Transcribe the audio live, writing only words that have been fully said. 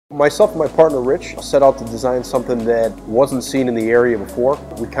Myself and my partner Rich set out to design something that wasn't seen in the area before.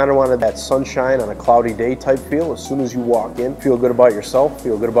 We kind of wanted that sunshine on a cloudy day type feel. As soon as you walk in, feel good about yourself,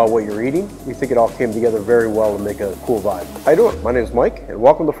 feel good about what you're eating. We think it all came together very well to make a cool vibe. How you doing? My name is Mike and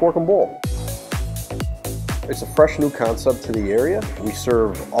welcome to Fork and Bowl. It's a fresh new concept to the area. We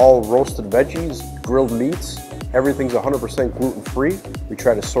serve all roasted veggies, grilled meats. Everything's 100% gluten-free. We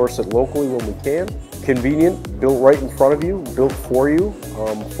try to source it locally when we can. Convenient, built right in front of you, built for you,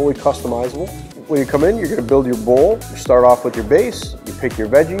 fully customizable. When you come in, you're gonna build your bowl. You start off with your base, you pick your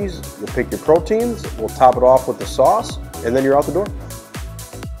veggies, you pick your proteins, we'll top it off with the sauce, and then you're out the door.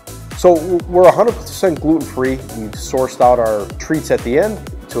 So we're 100% gluten-free. We've sourced out our treats at the end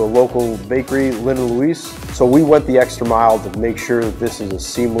to a local bakery, Lynn and Louise. So we went the extra mile to make sure that this is a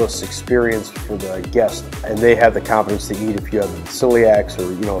seamless experience for the guest, and they have the confidence to eat if you have celiacs or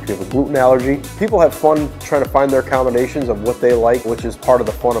if you have a gluten allergy. People have fun trying to find their combinations of what they like, which is part of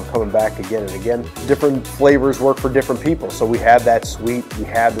the fun of coming back again and again. Different flavors work for different people. So we have that sweet, we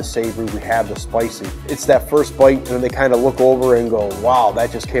have the savory, we have the spicy. It's that first bite and then they kind of look over and go, wow,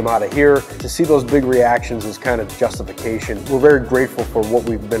 that just came out of here. To see those big reactions is kind of justification. We're very grateful for what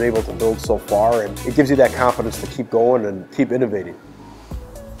we've been able to build so far, and it gives you that confidence to keep going and keep innovating.